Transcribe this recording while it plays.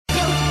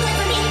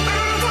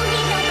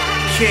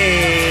Quis.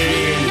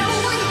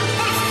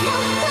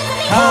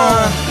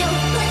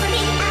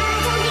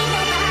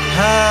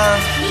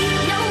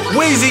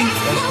 Weezy.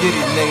 Let's get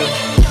it, nigga.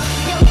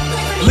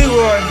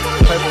 Leroy.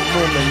 Paper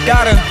movement.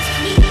 Gotta.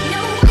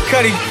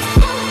 Cutty.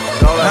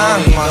 All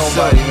I need is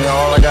nobody, man.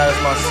 All I got is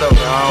myself,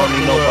 man. I don't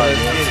need nobody,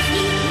 man.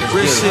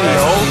 Rich shit, man.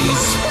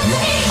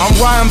 I'm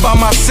riding by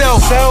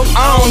myself,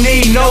 I don't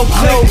need no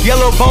click.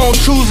 Yellow bone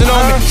choosing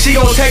on me, she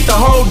gon' take the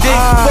whole dick.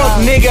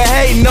 Fuck nigga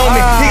hating on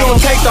me, he gon'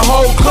 take the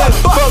whole clip.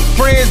 Fuck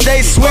friends, they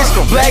switch.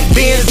 Black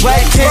beans,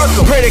 black tents.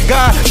 Pray to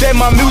God that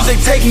my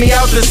music take me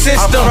out the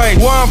system.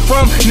 Where I'm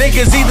from,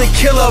 niggas either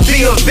kill or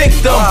be a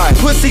victim.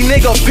 Pussy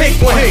nigga, pick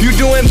one. You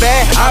doing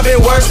bad, I've been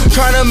worse.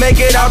 Trying to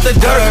make it out the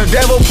dirt.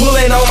 Devil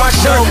pulling on my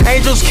shirt.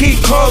 Angels keep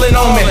calling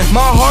on me.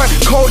 My heart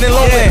cold and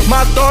lonely.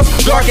 My thoughts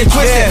dark and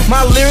twisted.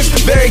 My lyrics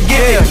very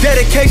gifted.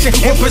 Dedication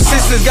and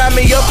persistence got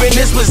me up in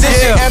this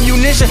position.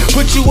 Ammunition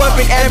put you up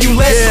in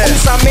ambulance.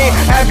 Oops, I'm in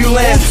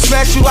ambulance.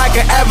 Smash you like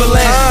an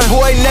avalanche.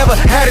 Boy never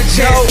had a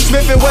chance.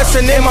 Smith and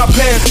Wesson in my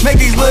plans. Make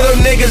these little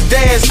niggas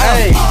dance.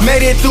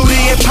 Made it through the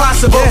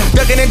impossible.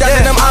 Ducking and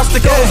dodging them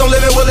obstacles. I'm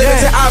living with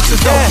limited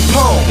options though.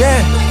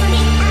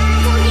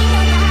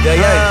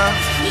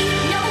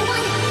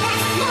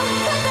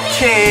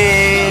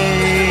 Quis.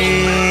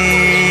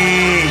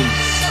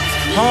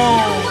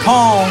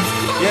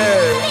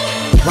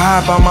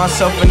 Ride by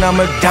myself and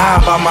I'ma die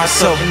by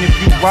myself. And if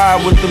you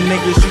ride with them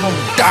niggas, you gon'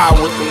 die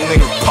with them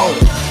niggas.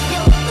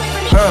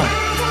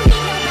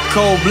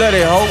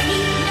 Cold-blooded, ho.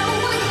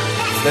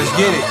 Let's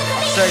get it.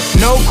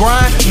 No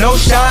grind, no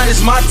shine,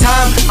 it's my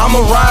time. I'ma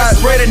ride,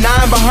 spread a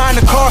 9 behind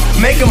the car,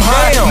 make them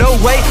high. No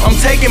way, I'm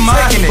taking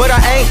mine, but I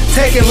ain't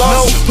taking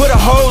loss. Put a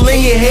hole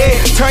in your head,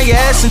 turn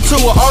your ass into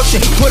an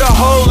auction. Put a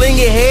hole in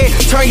your head,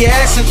 turn your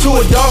ass into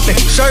a dolphin.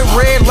 Shirt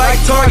red like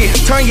Target,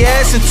 turn your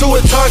ass into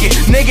a target.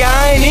 Nigga,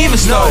 I ain't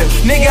even started,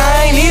 nigga,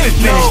 I ain't even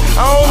finished.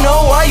 I don't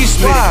know why you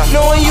spit it,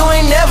 knowing you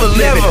ain't never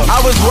living. I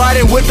was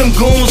riding with them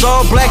goons,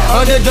 all black,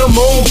 under the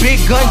moon.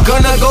 Big gun,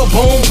 gonna go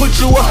boom, put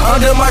you up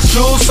under my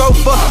shoes. So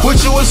fuck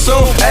what you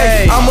assume.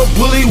 Hey, I'm a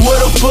bully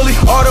with a fully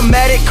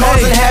automatic,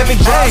 causing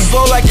havoc. Drive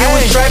slow like it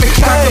was traffic.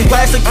 Crack the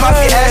plastic, pop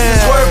your ass and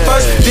swerve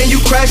first. Then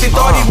you crash and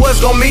thought he was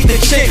gonna meet the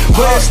chick,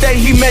 but instead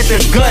he met the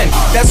gun.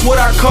 That's what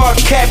I call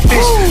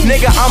catfish.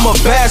 Nigga, I'm a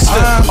bastard.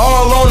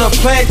 All on a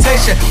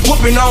plantation,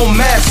 whooping on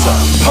massa.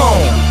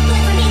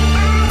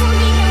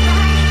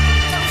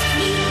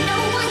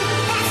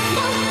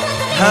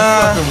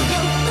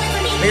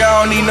 Nigga, I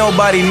don't need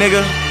nobody,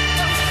 nigga.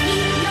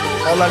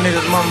 All I need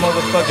is my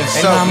motherfucking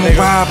self, and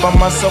I'ma ride by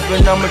myself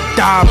and I'ma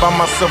die by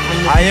myself.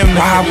 And I am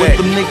ride with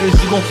them niggas,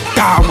 you gon'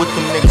 die with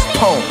them niggas.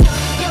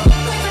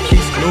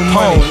 New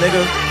money,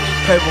 nigga.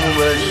 Paper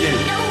movement, let's get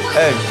it.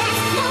 Hey,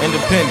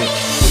 independent.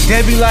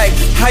 They be like,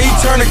 how you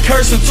turn a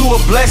curse into a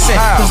blessing?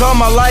 Cause all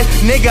my life,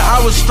 nigga, I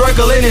was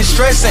struggling and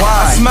stressing.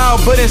 I smile,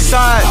 but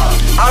inside,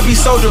 I be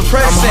so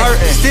depressing.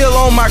 Still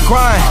on my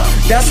grind,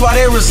 that's why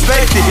they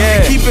respect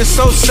it. Keep it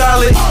so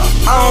solid,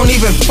 I don't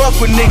even fuck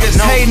with niggas.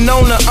 Hating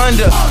on the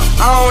under,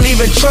 I don't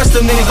even trust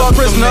them niggas. I'm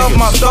prisoner of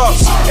my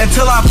thoughts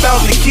until I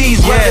found the keys.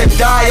 Rather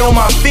die on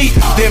my feet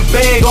than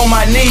beg on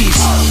my knees.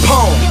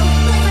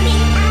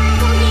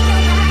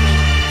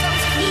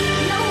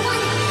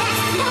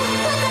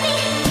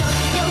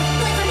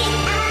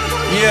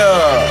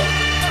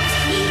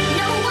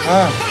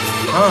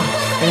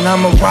 And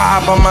I'ma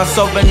ride by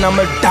myself and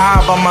I'ma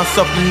die by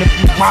myself. And if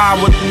you ride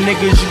with them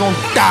niggas, you gon'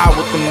 die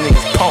with them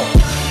niggas.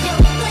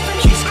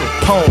 Quis,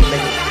 Capone,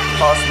 nigga.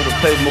 Hospital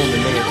play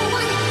movement, nigga.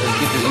 Let's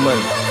get this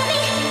money.